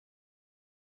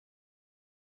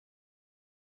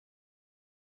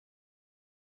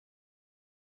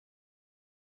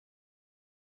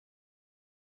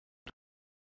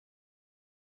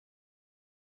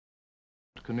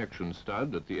felt connection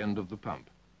stud at the end of the pump.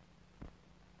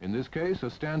 In this case, a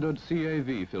standard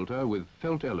CAV filter with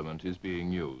felt element is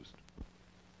being used.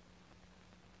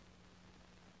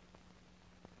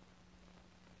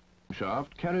 The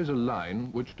shaft carries a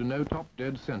line which denotes top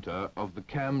dead center of the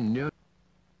cam near.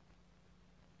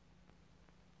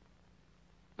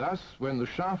 Thus, when the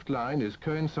shaft line is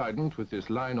coincident with this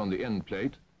line on the end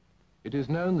plate, it is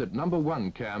known that number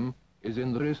 1 cam is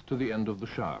in the nearest to the end of the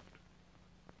shaft.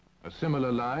 A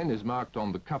similar line is marked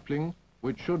on the coupling,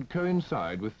 which should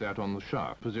coincide with that on the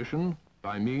shaft position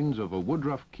by means of a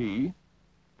woodruff key,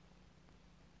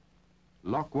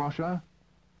 lock washer,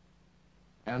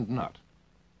 and nut.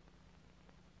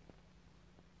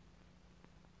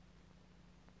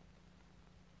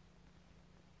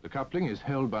 The coupling is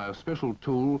held by a special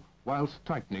tool whilst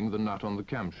tightening the nut on the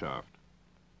camshaft,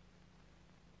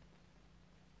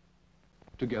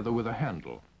 together with a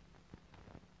handle.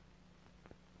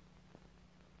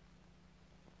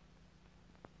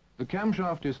 The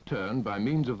camshaft is turned by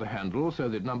means of the handle so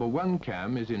that number 1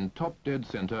 cam is in top dead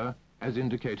center as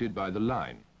indicated by the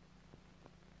line,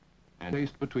 and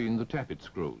placed between the tappet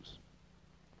screws.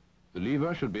 The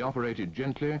lever should be operated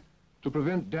gently to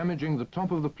prevent damaging the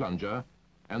top of the plunger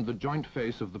and the joint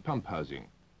face of the pump housing.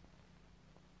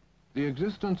 The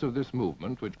existence of this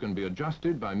movement, which can be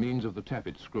adjusted by means of the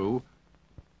tappet screw,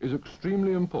 is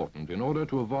extremely important in order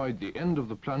to avoid the end of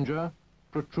the plunger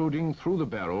protruding through the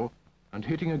barrel and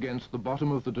hitting against the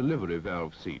bottom of the delivery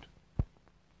valve seat.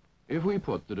 If we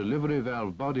put the delivery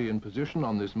valve body in position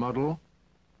on this model,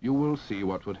 you will see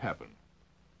what would happen.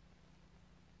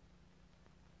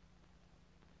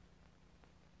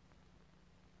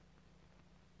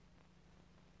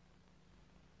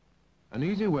 An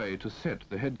easy way to set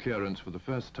the head clearance for the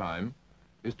first time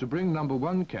is to bring number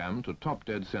 1 cam to top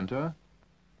dead center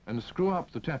and screw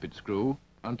up the tappet screw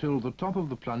until the top of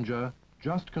the plunger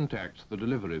just contacts the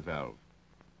delivery valve.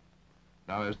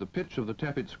 Now, as the pitch of the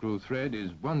tappet screw thread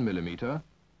is 1 millimeter,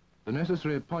 the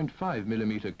necessary 0.5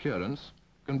 millimeter clearance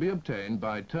can be obtained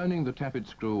by turning the tappet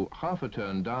screw half a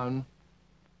turn down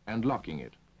and locking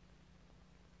it.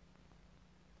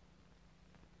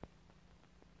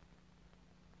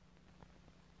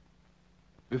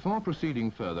 Before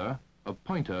proceeding further, a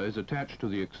pointer is attached to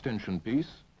the extension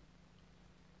piece,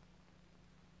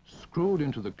 screwed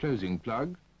into the closing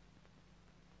plug,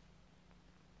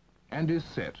 and is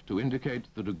set to indicate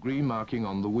the degree marking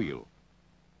on the wheel.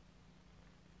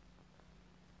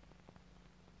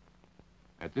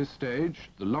 At this stage,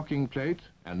 the locking plate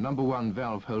and number 1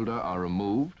 valve holder are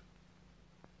removed,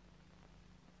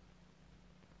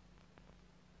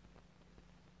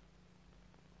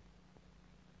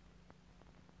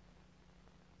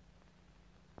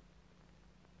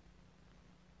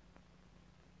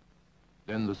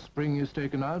 then the spring is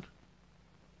taken out,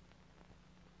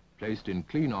 placed in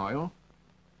clean oil,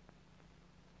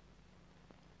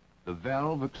 the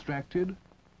valve extracted,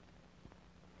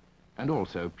 and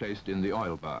also placed in the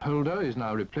oil bar. The holder is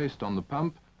now replaced on the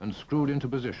pump and screwed into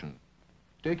position,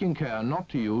 taking care not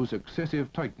to use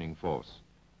excessive tightening force.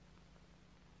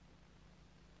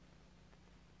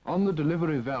 On the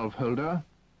delivery valve holder,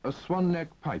 a swan neck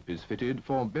pipe is fitted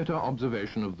for better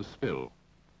observation of the spill.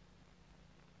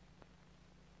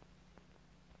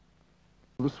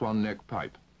 The swan neck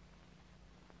pipe.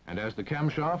 And as the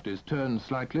camshaft is turned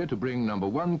slightly to bring number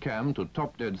 1 cam to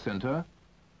top dead center,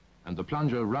 and the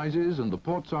plunger rises and the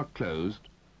ports are closed,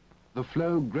 the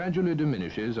flow gradually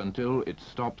diminishes until it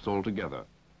stops altogether.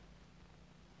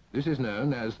 This is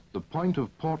known as the point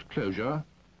of port closure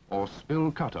or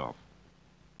spill cutoff.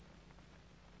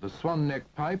 The swan neck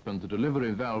pipe and the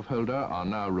delivery valve holder are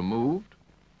now removed.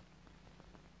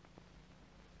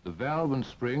 The valve and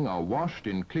spring are washed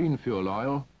in clean fuel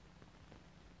oil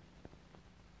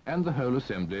and the whole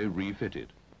assembly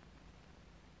refitted.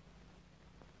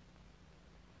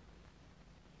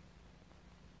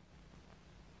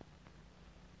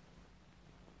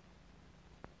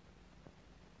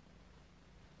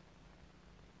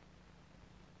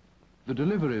 The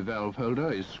delivery valve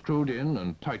holder is screwed in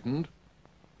and tightened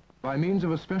by means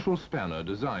of a special spanner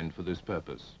designed for this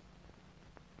purpose.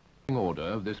 The order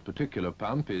of this particular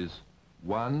pump is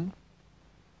 1,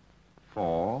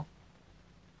 4,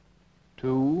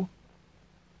 2,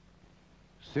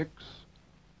 6,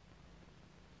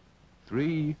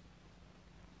 3,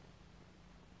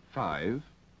 5,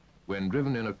 when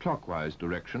driven in a clockwise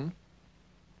direction.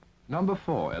 Number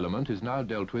 4 element is now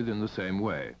dealt with in the same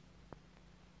way.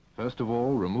 First of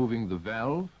all, removing the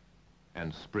valve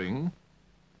and spring,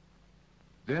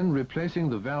 then replacing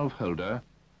the valve holder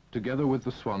together with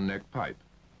the swan neck pipe.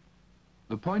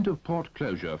 The point of port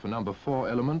closure for number 4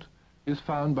 element is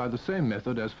found by the same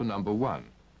method as for number 1,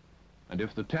 and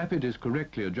if the tappet is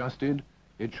correctly adjusted,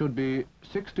 it should be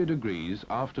 60 degrees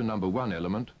after number 1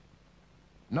 element,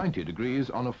 90 degrees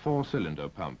on a 4-cylinder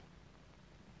pump.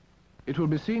 It will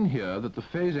be seen here that the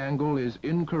phase angle is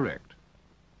incorrect.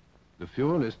 The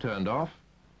fuel is turned off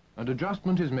and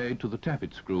adjustment is made to the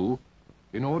tappet screw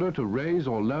in order to raise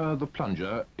or lower the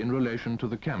plunger in relation to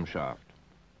the camshaft.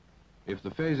 If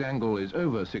the phase angle is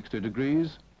over 60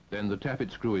 degrees, then the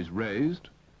tappet screw is raised.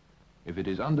 If it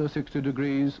is under 60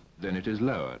 degrees, then it is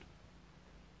lowered.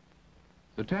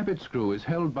 The tappet screw is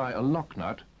held by a lock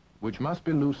nut, which must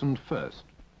be loosened first.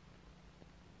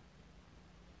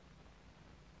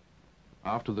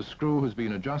 After the screw has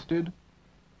been adjusted,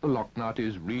 the lock nut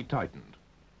is retightened.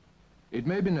 It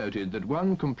may be noted that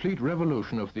one complete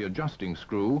revolution of the adjusting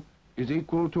screw is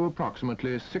equal to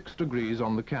approximately 6 degrees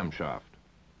on the camshaft.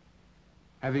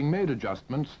 Having made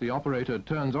adjustments, the operator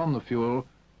turns on the fuel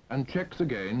and checks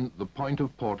again the point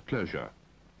of port closure.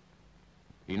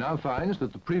 He now finds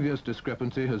that the previous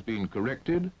discrepancy has been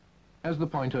corrected, as the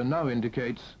pointer now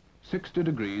indicates 60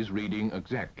 degrees reading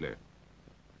exactly.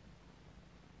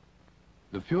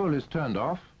 The fuel is turned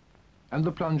off and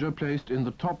the plunger placed in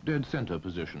the top dead center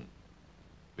position,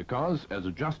 because as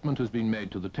adjustment has been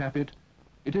made to the tappet,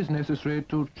 it is necessary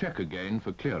to check again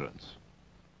for clearance.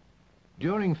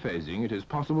 During phasing, it is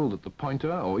possible that the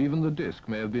pointer or even the disc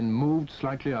may have been moved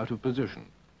slightly out of position,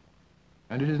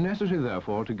 and it is necessary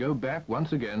therefore to go back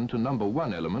once again to number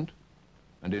 1 element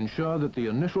and ensure that the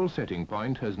initial setting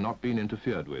point has not been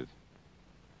interfered with.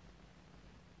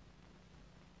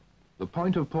 The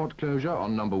point of port closure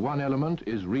on number 1 element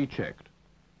is rechecked.